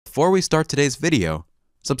Before we start today's video,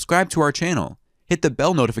 subscribe to our channel, hit the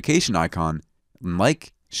bell notification icon, and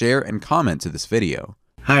like, share, and comment to this video.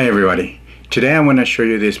 Hi everybody. Today I'm going to show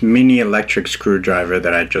you this mini electric screwdriver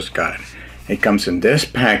that I just got. It comes in this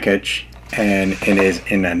package and it is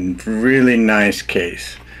in a really nice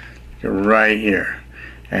case right here.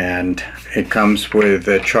 And it comes with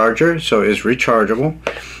a charger, so it's rechargeable.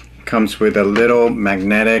 It comes with a little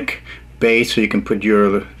magnetic base so you can put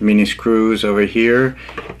your mini screws over here,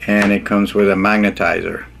 and it comes with a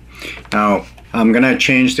magnetizer. Now I'm gonna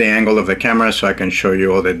change the angle of the camera so I can show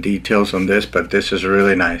you all the details on this, but this is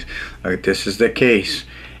really nice. Like, this is the case,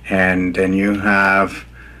 and then you have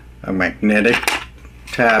a magnetic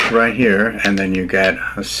tab right here, and then you get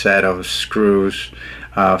a set of screws,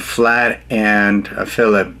 flat and a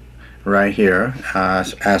Phillips right here.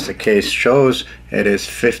 As the case shows, it is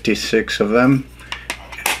 56 of them.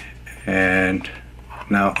 And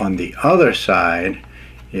now on the other side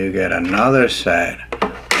you get another set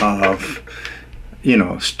of, you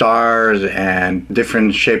know, stars and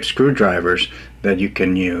different shaped screwdrivers that you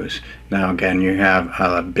can use. Now again, you have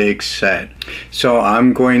a big set. So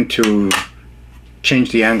I'm going to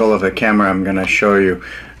change the angle of the camera. I'm going to show you.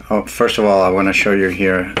 First of all, I want to show you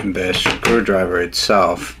here the screwdriver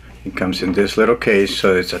itself. It comes in this little case,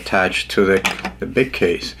 so it's attached to the big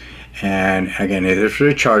case. And again, it is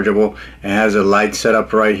rechargeable. It has a light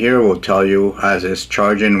setup right here. Will tell you as it's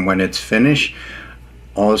charging when it's finished.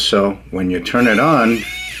 Also, when you turn it on,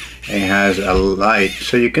 it has a light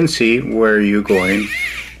so you can see where you're going.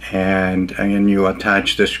 And again, you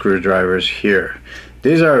attach the screwdrivers here.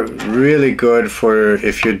 These are really good for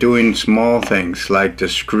if you're doing small things like the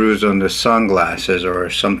screws on the sunglasses or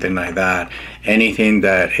something like that. Anything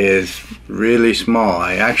that is really small.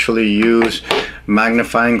 I actually use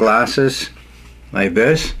magnifying glasses like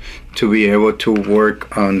this to be able to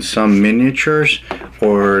work on some miniatures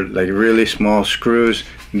or like really small screws.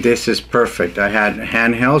 This is perfect. I had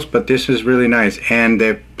handhelds, but this is really nice, and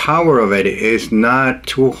the power of it is not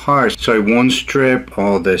too harsh, so it won't strip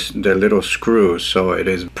all the little screws, so it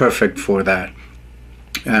is perfect for that.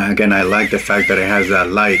 Again, I like the fact that it has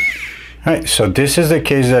that light. Alright, so this is the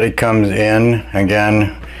case that it comes in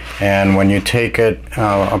again, and when you take it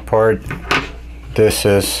apart,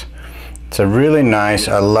 it's a really nice.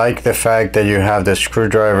 I like the fact that you have the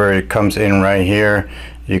screwdriver. It comes in right here.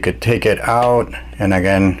 You could take it out, and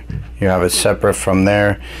again, you have it separate from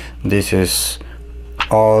there. This is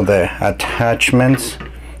all the attachments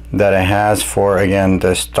that it has for, again,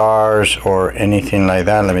 the stars or anything like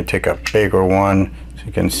that. Let me take a bigger one so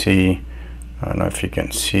you can see. I don't know if you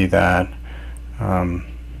can see that,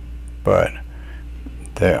 but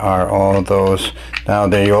there are all those. Now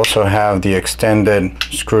they also have the extended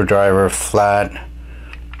screwdriver, flat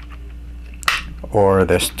or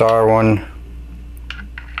the star one.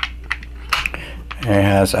 It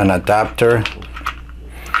has an adapter,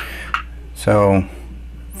 so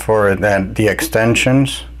for that, the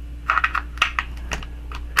extensions,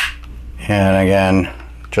 and again,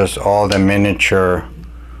 just all the miniature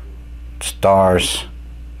stars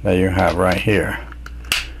that you have right here.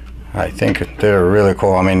 I think they're really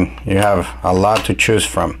cool. I mean, you have a lot to choose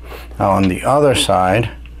from. Now on the other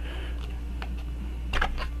side,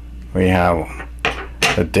 we have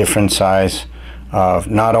a different size of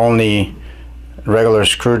not only regular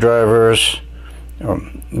screwdrivers,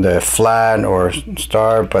 the flat or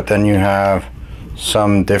star, but then you have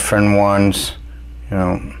some different ones, you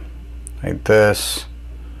know, like this,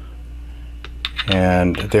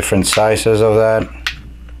 and different sizes of that,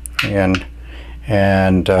 and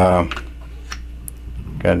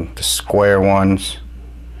again, the square ones.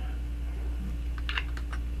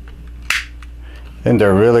 I think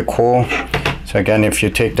they're really cool. So again, if you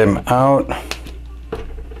take them out,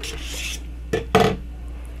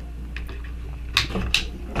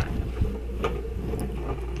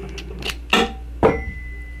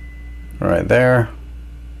 right there,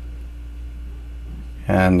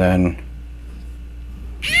 and then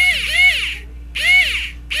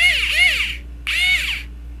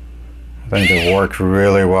I think they work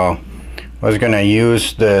really well. I was gonna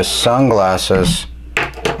use the sunglasses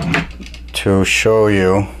to show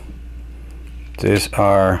you. These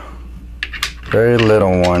are very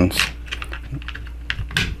little ones,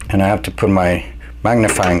 and I have to put my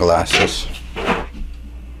magnifying glasses.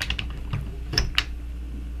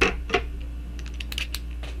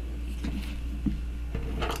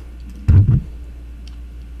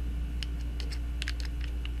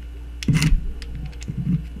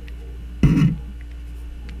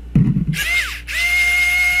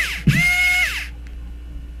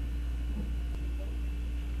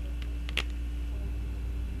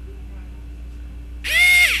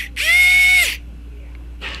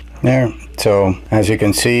 there. So as you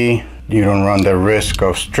can see, you don't run the risk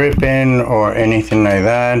of stripping or anything like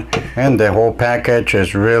that. And the whole package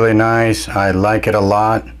is really nice. I like it a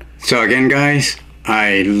lot. So again, guys,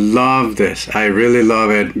 I love this. I really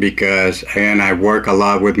love it because, again, I work a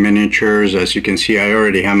lot with miniatures. As you can see, I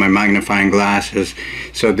already have my magnifying glasses.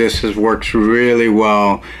 So this works really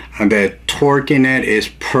well. And the torque in it is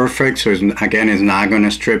perfect. So again, it's not going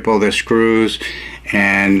to strip all the screws.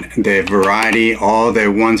 And the variety, all the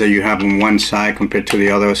ones that you have on one side compared to the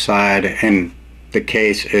other side, and the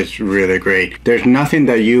case is really great. There's nothing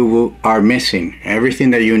that you are missing.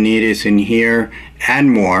 Everything that you need is in here and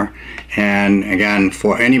more. And again,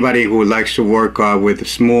 for anybody who likes to work with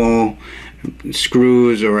small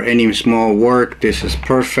screws or any small work, this is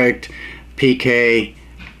perfect. PK,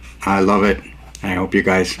 I love it. I hope you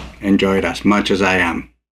guys enjoy it as much as I am.